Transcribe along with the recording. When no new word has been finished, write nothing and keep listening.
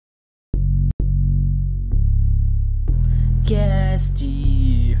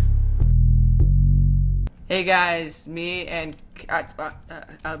Ghasty. Hey guys, me and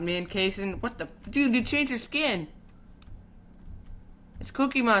Caissen. What the dude? You changed your skin. It's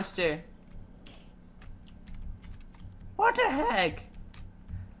Cookie Monster. What the heck?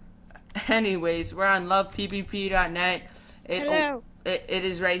 Anyways, we're on loveppp.net. Hello. It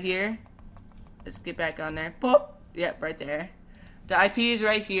is right here. Let's get back on there. Boop. Yep, right there. The IP is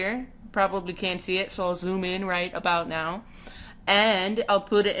right here. Probably can't see it, so I'll zoom in right about now. And I'll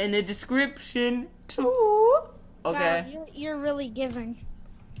put it in the description too. Okay. Wow, you're really giving.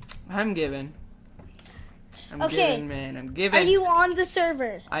 I'm giving. I'm Okay. giving, man. I'm giving. Are you on the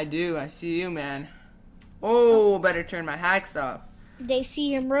server? I do. I see you, man. Oh, better turn my hacks off. They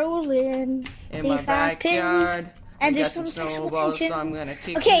see him rolling. In They my found backyard. And I there's got some sexual snowballs, tension. so I'm gonna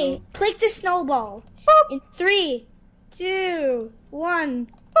kick Okay, you. click the snowball. In 3, 2, 1.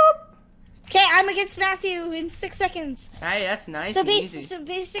 Okay, I'm against Matthew in 6 seconds. Hey, that's nice So, and easy. so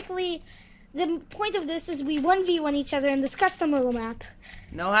basically, the point of this is we 1v1 each other in this custom little map.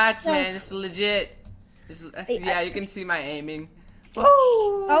 No hacks, So- man. This is legit. Yeah, you can see my aiming.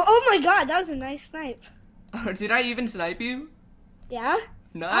 Oh my god, that was a nice snipe. Did I even snipe you? Yeah?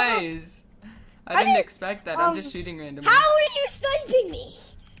 Nice. I I didn't didn't- expect that. I'm just shooting randomly. How are you sniping me?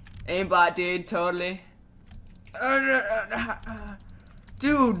 Aimbot, dude. Totally.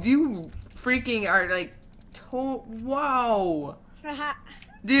 Dude, you freaking are like... Wow.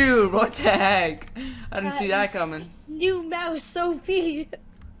 Dude, what the heck? I didn't see that coming. New mouse so big.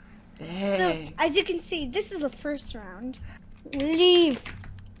 So, Dang. as you can see, this is the first round. Leave.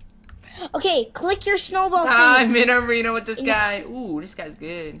 Okay, click your snowball thing. I'm in arena with this guy. Ooh, this guy's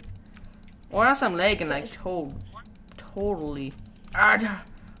good. Or else I'm lagging like totally. But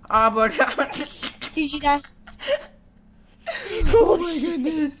Did you die? oh my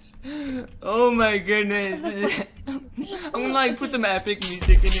goodness. Oh my goodness. I'm gonna like put some epic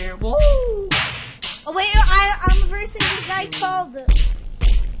music in here. Woo! Oh wait, I'm versing this guy called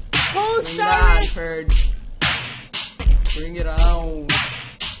Nah, bird. Bring it on.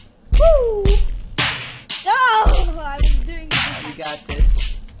 Woo! No, I was doing it. We got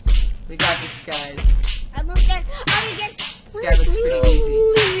this. We got this, guys. I'm against. This guy looks pretty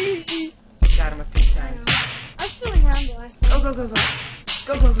easy. Got him a few times. I was feeling around the last time. Go, go, go, go.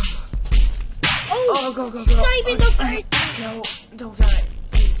 Go, go, go. Oh, go, go, go. sniping the first. No, don't die.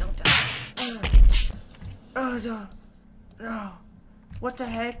 Please don't die. No. What the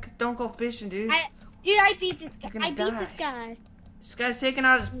heck? Don't go fishing, dude. I beat this guy. You're gonna I beat die. this guy. This guy's taking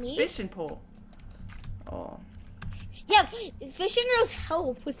out his Me? fishing pole. Oh. Yeah, fishing reels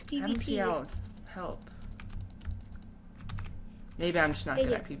help with I don't see how PvP. it help. Maybe I'm just not They good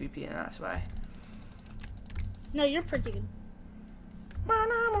do. at PvP, and that's why. No, you're pretty good.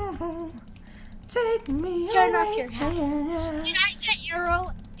 Take me Turn away. off your hat. Did I get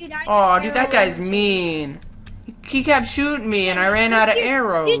arrow? Did I? Oh, get dude, that arrow? guy's mean. He kept shooting me, and I ran out of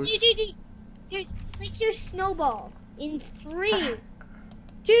arrows. Dude, click your snowball in 3,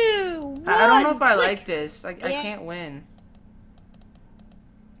 2, 1. I don't know if I click. like this. I Yeah. can't win.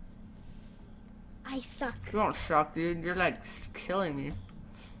 I suck. You don't suck, dude. You're like killing me.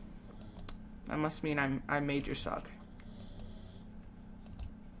 That must mean I major suck.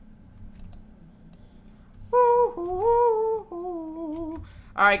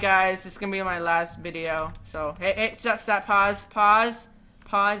 Alright guys, this is gonna be my last video. So hey, stop, pause.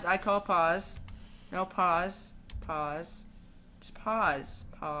 I call pause. No, pause. Just pause.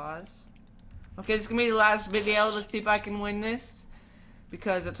 Okay, this is gonna be the last video. Let's see if I can win this.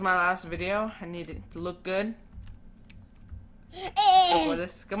 Because it's my last video. I need it to look good. Go for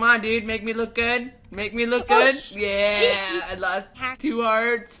this. Come on, dude. Make me look good. Make me look good. Yeah. I lost 2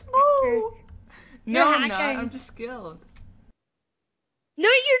 hearts. Woo. No, I'm not. hacking. I'm just skilled. No,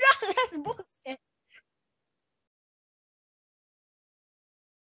 you're not. That's bullshit.